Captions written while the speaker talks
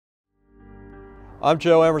I'm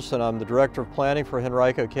Joe Emerson. I'm the Director of Planning for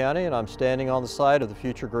Henrico County, and I'm standing on the site of the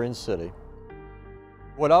future Green City.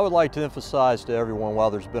 What I would like to emphasize to everyone,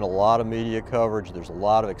 while there's been a lot of media coverage, there's a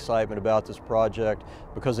lot of excitement about this project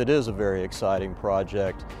because it is a very exciting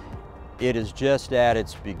project, it is just at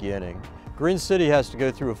its beginning. Green City has to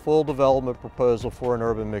go through a full development proposal for an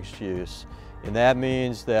urban mixed use. And that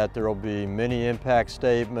means that there will be many impact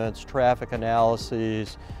statements, traffic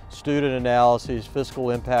analyses, student analyses,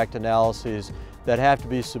 fiscal impact analyses that have to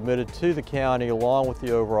be submitted to the county along with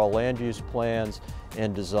the overall land use plans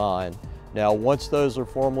and design. Now, once those are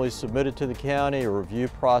formally submitted to the county, a review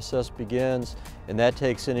process begins, and that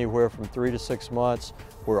takes anywhere from 3 to 6 months,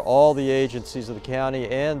 where all the agencies of the county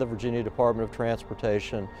and the Virginia Department of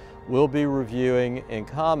Transportation will be reviewing and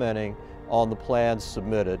commenting on the plans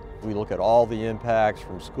submitted. We look at all the impacts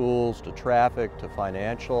from schools to traffic to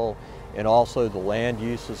financial, and also the land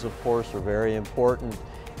uses, of course, are very important.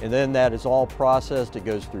 And then that is all processed. It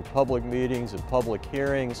goes through public meetings and public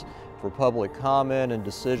hearings for public comment and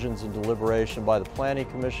decisions and deliberation by the Planning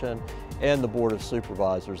Commission and the Board of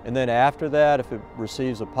Supervisors. And then after that, if it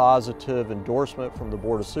receives a positive endorsement from the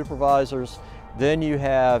Board of Supervisors, then you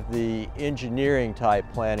have the engineering type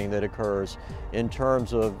planning that occurs in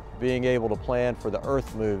terms of being able to plan for the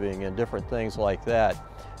earth moving and different things like that.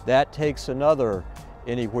 That takes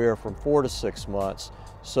anywhere from 4 to 6 months.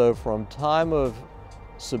 So from time of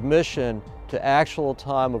submission to actual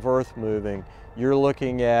time of earth moving, you're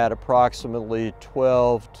looking at approximately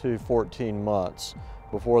 12 to 14 months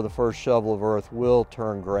before the first shovel of earth will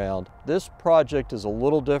turn ground. This project is a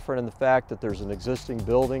little different in the fact that there's an existing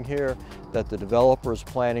building here that the developer is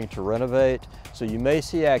planning to renovate. So you may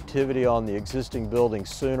see activity on the existing building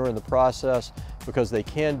sooner in the process because they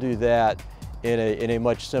can do that in a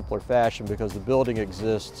much simpler fashion because the building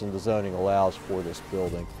exists and the zoning allows for this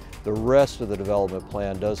building. The rest of the development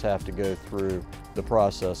plan does have to go through the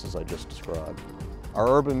processes I just described. Our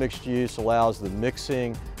urban mixed use allows the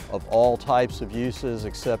mixing of all types of uses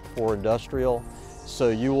except for industrial. So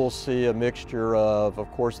you will see a mixture of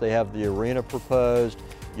course, they have the arena proposed,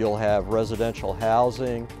 you'll have residential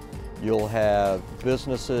housing, you'll have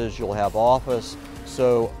businesses, you'll have office.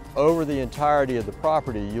 So over the entirety of the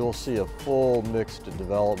property, you'll see a full mixed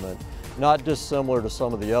development, not dissimilar to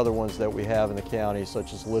some of the other ones that we have in the county,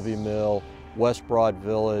 such as Libby Mill, West Broad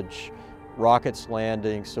Village, Rockets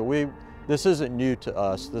Landing. So this isn't new to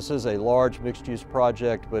us. This is a large mixed-use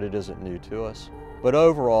project, but it isn't new to us. But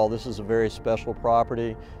overall, this is a very special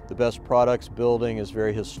property. The Best Products building is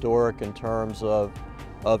very historic in terms of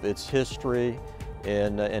its history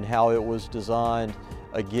and how it was designed.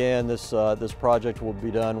 Again, this project will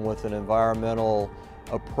be done with an environmental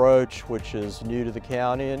approach which is new to the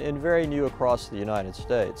county and very new across the United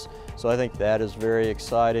States. So I think that is very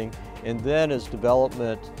exciting. And then as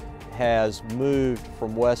development has moved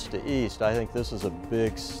from west to east, I think this is a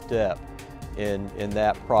big step in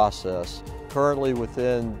that process. Currently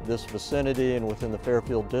within this vicinity and within the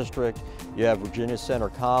Fairfield District, you have Virginia Center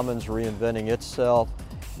Commons reinventing itself.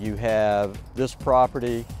 You have this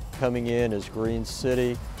property coming in as Green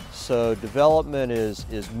City. So development is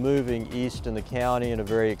moving east in the county in a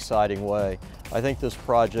very exciting way. I think this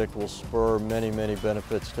project will spur many, many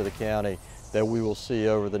benefits to the county that we will see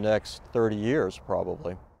over the next 30 years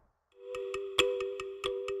probably.